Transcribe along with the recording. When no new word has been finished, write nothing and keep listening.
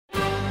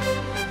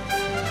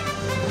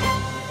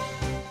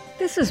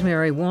This is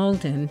Mary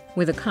Walden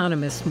with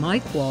economist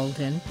Mike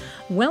Walden,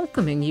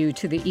 welcoming you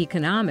to the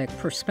Economic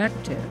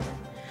Perspective.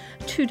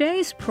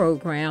 Today's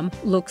program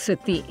looks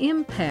at the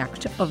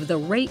impact of the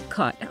rate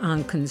cut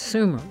on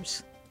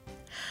consumers.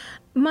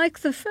 Mike,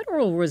 the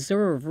Federal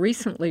Reserve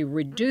recently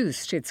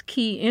reduced its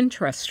key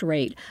interest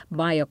rate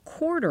by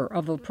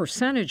 0.25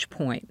 percentage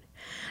point.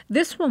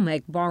 This will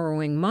make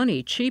borrowing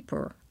money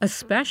cheaper,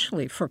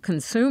 especially for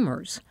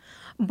consumers.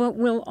 But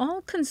will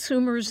all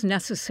consumers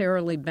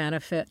necessarily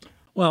benefit?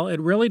 Well, it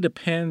really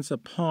depends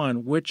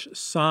upon which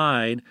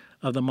side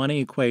of the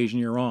money equation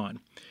you're on.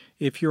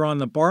 If you're on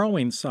the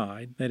borrowing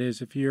side, that is,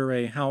 if you're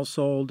a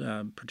household,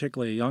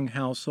 particularly a young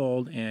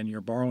household, and you're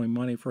borrowing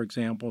money, for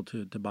example,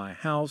 to buy a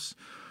house,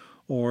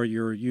 or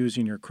you're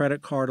using your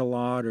credit card a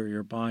lot, or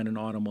you're buying an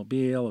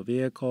automobile, a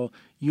vehicle,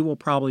 you will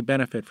probably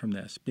benefit from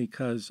this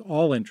because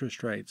all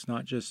interest rates,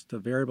 not just the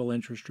variable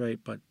interest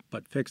rate, but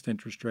fixed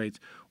interest rates,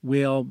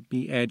 will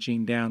be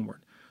edging downward.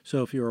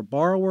 So if you're a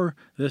borrower,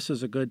 this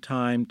is a good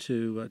time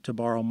to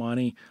borrow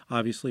money.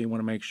 Obviously, you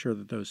want to make sure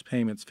that those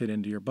payments fit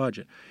into your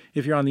budget.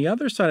 If you're on the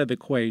other side of the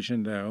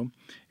equation, though,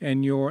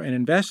 and you're an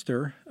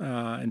investor,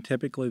 and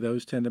typically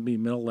those tend to be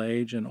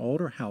middle-aged and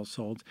older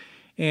households,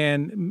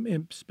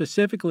 and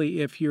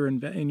specifically if you're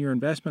in your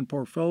investment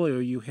portfolio,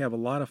 you have a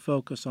lot of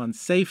focus on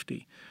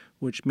safety,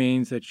 which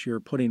means that you're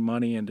putting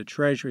money into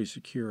Treasury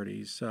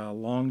securities,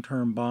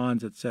 long-term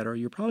bonds, et cetera.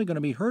 You're probably going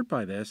to be hurt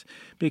by this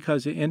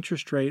because the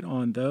interest rate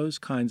on those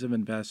kinds of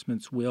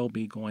investments will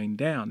be going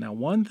down. Now,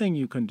 one thing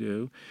you can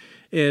do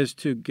is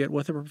to get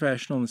with a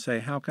professional and say,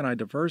 how can I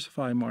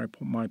diversify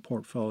my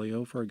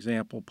portfolio? For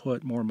example,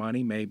 put more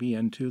money maybe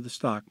into the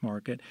stock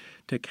market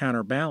to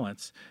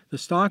counterbalance. The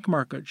stock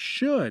market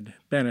should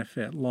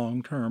benefit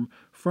long-term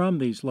from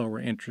these lower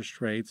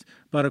interest rates,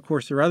 but of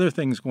course there are other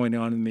things going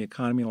on in the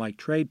economy like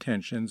trade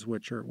tensions,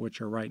 which are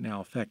right now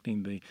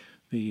affecting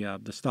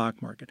the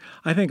stock market.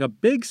 I think a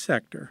big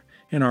sector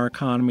in our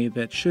economy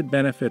that should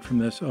benefit from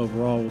this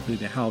overall will be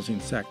the housing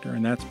sector,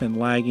 and that's been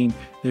lagging.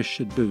 This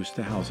should boost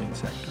the housing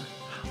sector.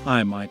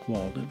 I'm Mike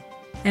Walden.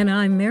 And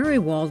I'm Mary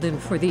Walden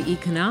for the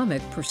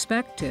Economic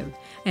Perspective,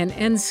 an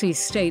NC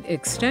State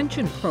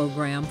Extension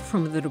program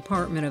from the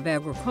Department of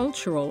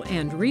Agricultural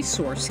and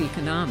Resource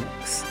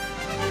Economics.